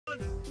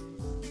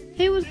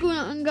Hey, what's going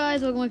on,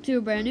 guys? Welcome back to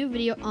a brand new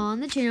video on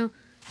the channel.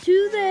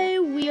 Today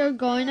we are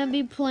going to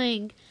be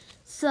playing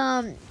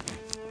some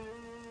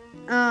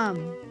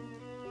the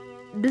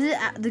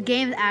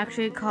game is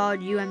actually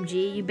called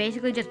UMG. You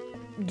basically just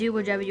do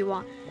whatever you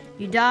want.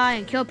 You die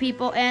and kill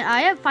people, and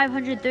I have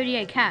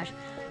 538 cash,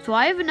 so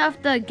I have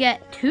enough to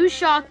get 2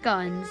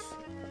 shotguns.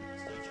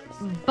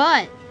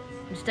 But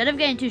instead of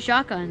getting 2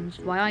 shotguns,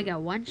 why don't I get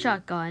 1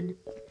 shotgun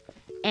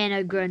and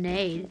a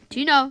grenade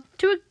to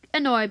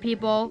annoy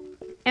people?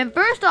 And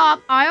first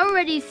off, I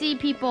already see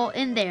people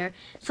in there,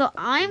 so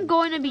I'm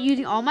going to be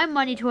using all my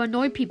money to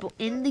annoy people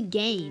in the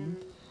game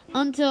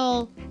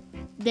until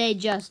they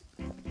just,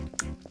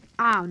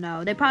 I don't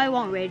know, they probably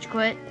won't rage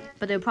quit,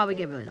 but they'll probably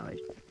get really annoyed.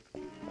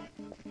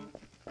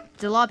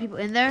 There's a lot of people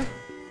in there.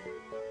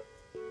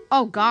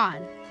 Oh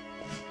God,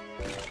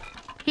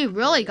 he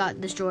really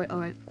got destroyed. All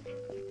right,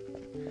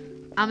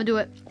 I'm gonna do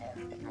it.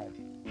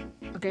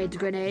 Okay, it's a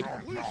grenade.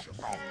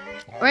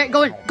 All right,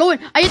 go in.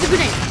 I hit the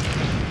grenade.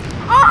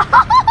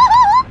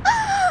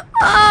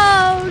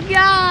 Oh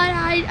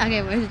God!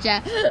 Okay, where's the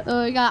chat?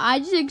 Oh my God! I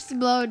just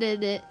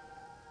exploded it,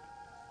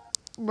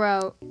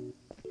 bro.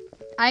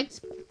 I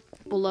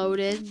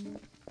exploded.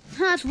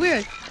 That's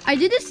weird. I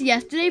did this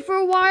yesterday for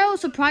a while.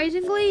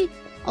 Surprisingly,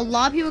 a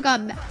lot of people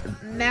got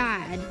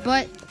mad,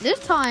 but this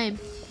time,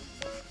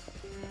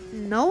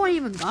 no one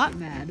even got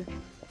mad.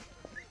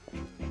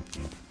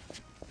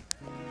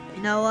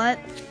 You know what?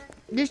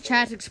 This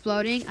chat's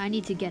exploding. I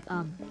need to get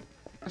a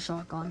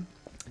shotgun.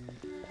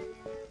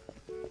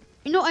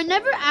 You know, I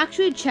never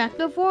actually checked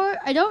before.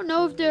 I don't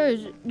know if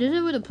this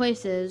is where the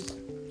place is.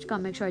 Just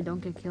gotta make sure I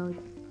don't get killed.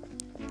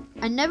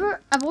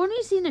 I've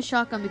only seen a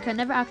shotgun because I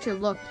never actually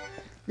looked.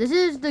 This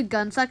is the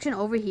gun section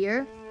over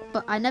here,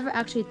 but I never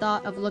actually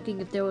thought of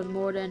looking if there was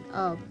more than,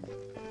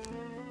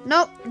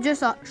 nope,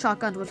 just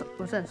shotguns.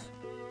 What's this?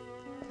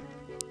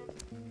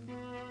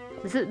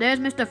 There's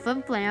Mr.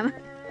 Flim Flam.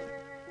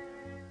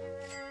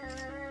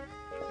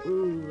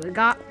 Ooh, it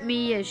got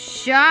me a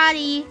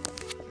shotty.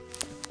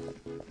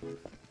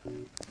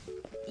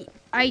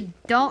 I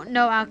don't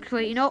know,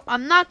 actually. You know,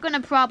 I'm not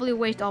gonna probably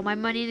waste all my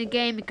money in the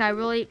game because I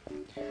really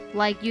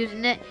like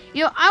using it.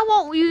 You know, I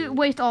won't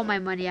waste all my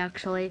money,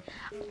 actually.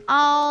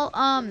 I'm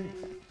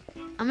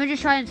gonna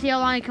just try and see how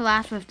long I can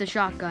last with the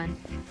shotgun.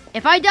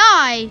 If I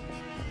die,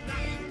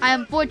 I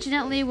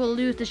unfortunately will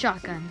lose the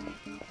shotgun.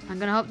 I'm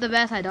gonna hope the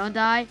best I don't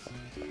die.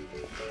 I'm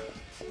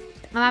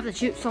gonna have to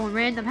shoot someone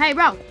random. Hey,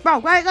 bro,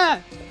 right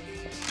there.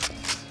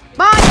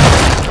 Bye.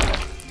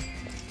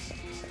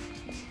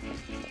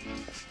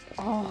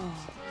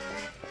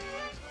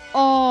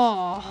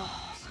 Oh,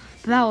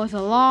 that was a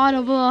lot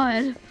of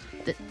blood.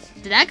 Did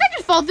that guy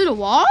just fall through the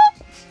wall?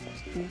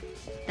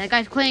 That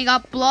guy's cleaning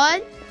up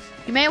blood.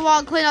 You may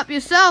want to clean up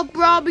yourself,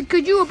 bro,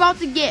 because you were about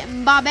to get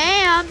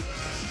ba-bam.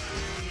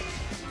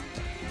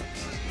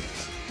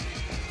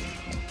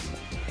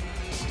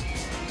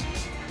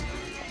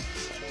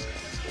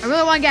 I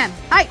really want to get him.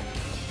 Hey,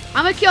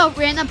 I'm going to kill a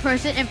random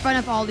person in front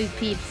of all these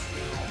peeps.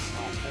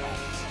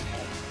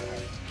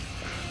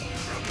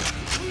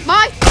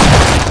 Bye.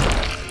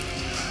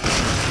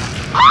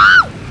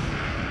 Oh!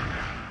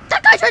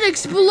 That guy tried to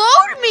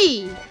explode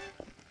me.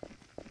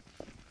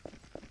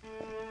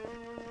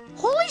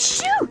 Holy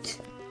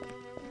shoot.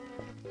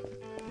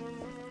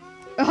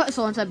 Oh,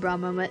 someone said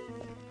brown moment.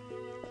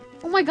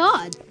 Oh my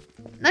God.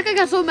 That guy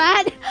got so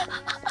mad.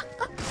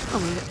 Oh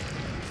my God.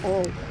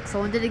 Oh,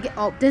 someone did it again.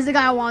 Oh, this is the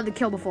guy I wanted to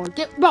kill before.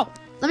 Bro,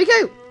 let me kill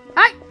you.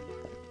 Hey.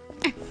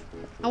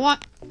 I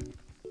want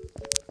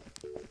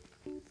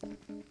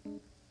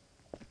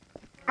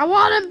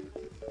him.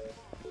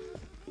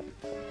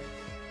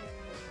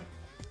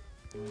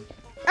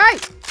 Hey!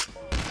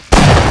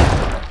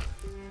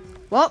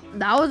 Well,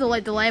 that was a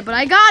late delay, but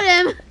I got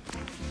him.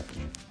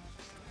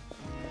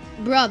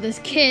 Bro, this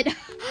kid.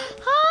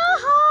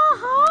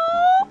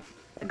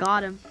 I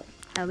got him,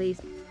 at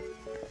least.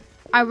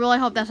 I really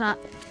hope that's not.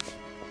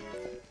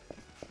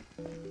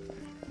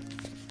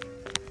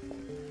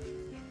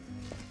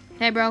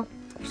 Hey, bro.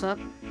 What's up?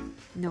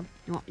 No,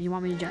 you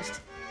want me to just.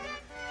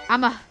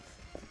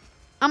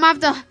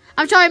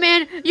 I'm sorry,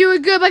 man. You were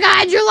good, but I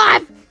had your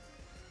life.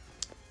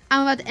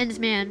 I'm about to end this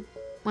man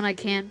when I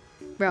can.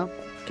 Bro,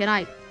 can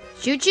I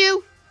shoot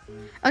you?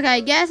 Okay, I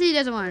guess he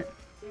doesn't want it.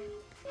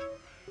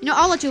 You know,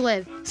 I'll let you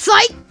live.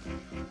 Psych!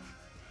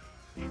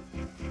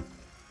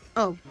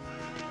 Oh.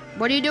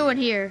 What are you doing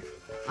here?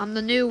 I'm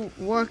the new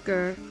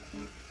worker.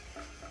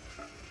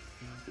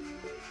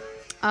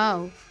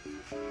 Oh.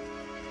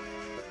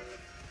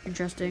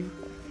 Interesting.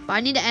 But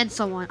I need to end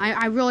someone.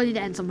 I really need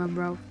to end someone,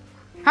 bro.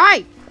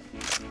 Hi!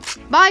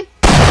 Bye!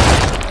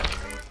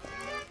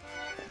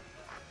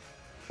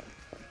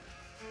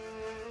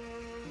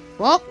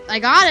 Well, I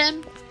got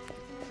him.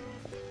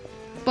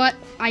 But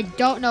I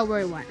don't know where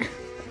he went. His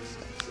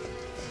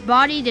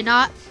body did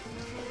not.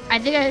 I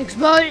think it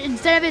exploded.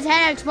 Instead of his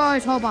head, it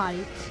exploded his whole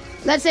body.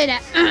 Let's say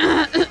that.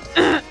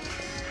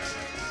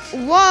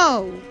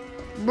 Whoa.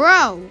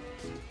 Bro.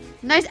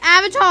 Nice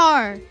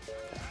avatar.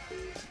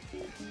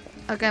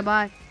 Okay,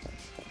 bye.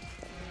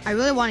 I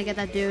really want to get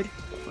that dude.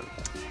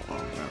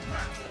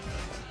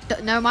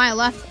 Never mind, I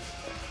left.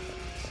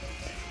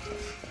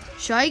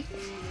 Shike.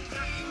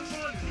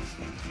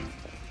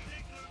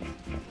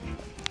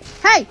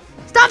 Hey!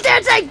 Stop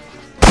dancing!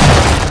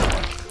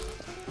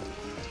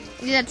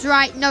 Yeah, that's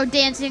right. No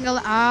dancing.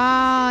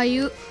 Ah,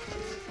 you.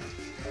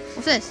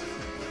 What's this?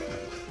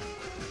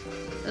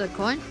 Is that a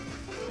coin?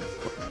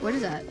 What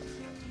is that?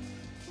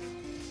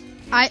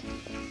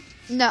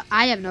 No,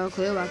 I have no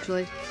clue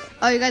actually.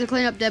 Oh, you guys are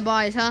cleaning up dead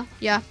bodies, huh?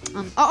 Yeah.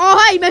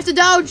 Oh, hey, Mr.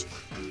 Doge.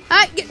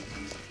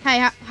 Hey,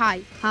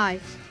 hi.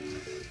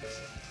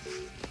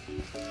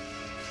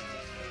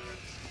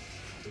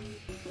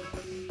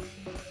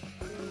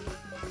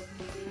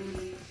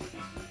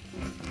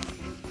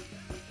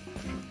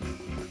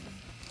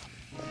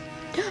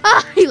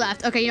 Ah, he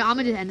left. Okay, you know, I'm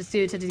gonna just end the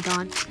studio since he's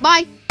gone.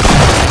 Bye.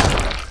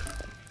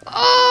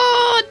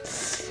 Oh,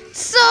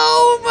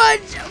 so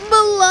much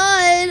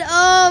blood.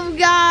 Oh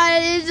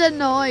God, it's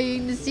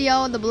annoying to see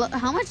all the blood.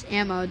 How much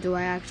ammo do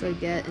I actually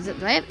get? Do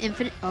I have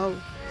infinite? Oh,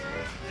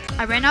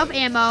 I ran out of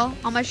ammo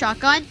on my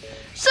shotgun.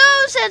 So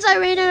since I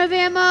ran out of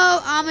ammo,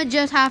 I'm gonna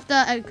just have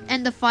to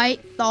end the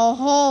fight, the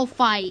whole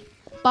fight,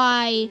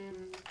 by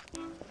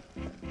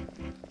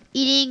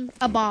eating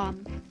a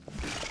bomb,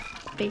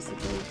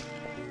 basically.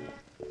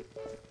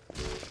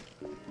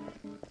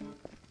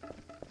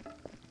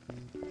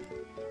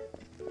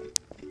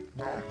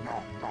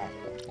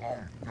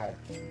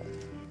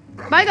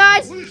 Bye,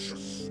 guys.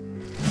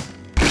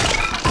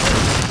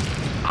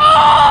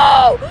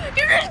 Oh!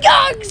 You just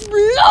got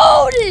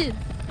exploded!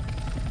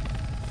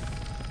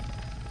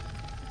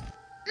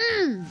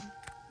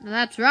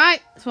 That's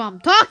right. That's what I'm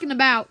talking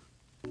about.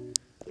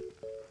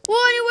 Well,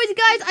 anyways,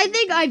 guys, I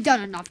think I've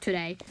done enough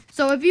today.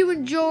 So if you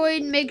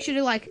enjoyed, make sure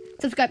to like,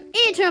 subscribe,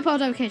 and turn on post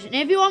notifications.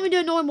 And if you want me to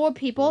annoy more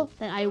people,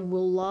 then I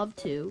will love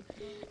to.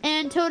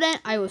 And until then,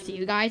 I will see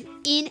you guys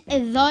in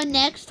the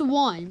next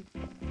one.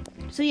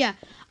 So yeah,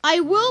 I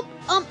will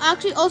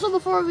actually also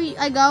before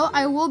I go,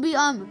 I will be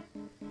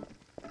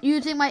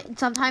using my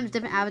sometimes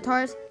different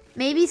avatars.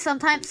 Maybe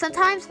sometimes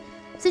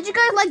since you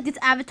guys like this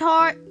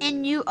avatar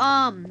and you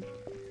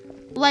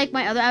like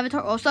my other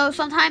avatar also,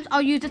 sometimes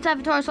I'll use this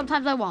avatar,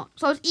 sometimes I won't.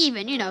 So it's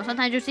even, you know,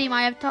 sometimes you'll see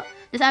my avatar,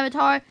 this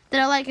avatar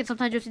that I like, and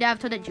sometimes you'll see the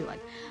avatar that you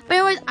like. But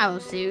anyways, I will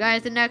see you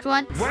guys in the next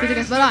one.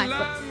 Bye.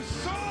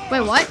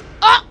 Wait, what?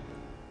 Oh!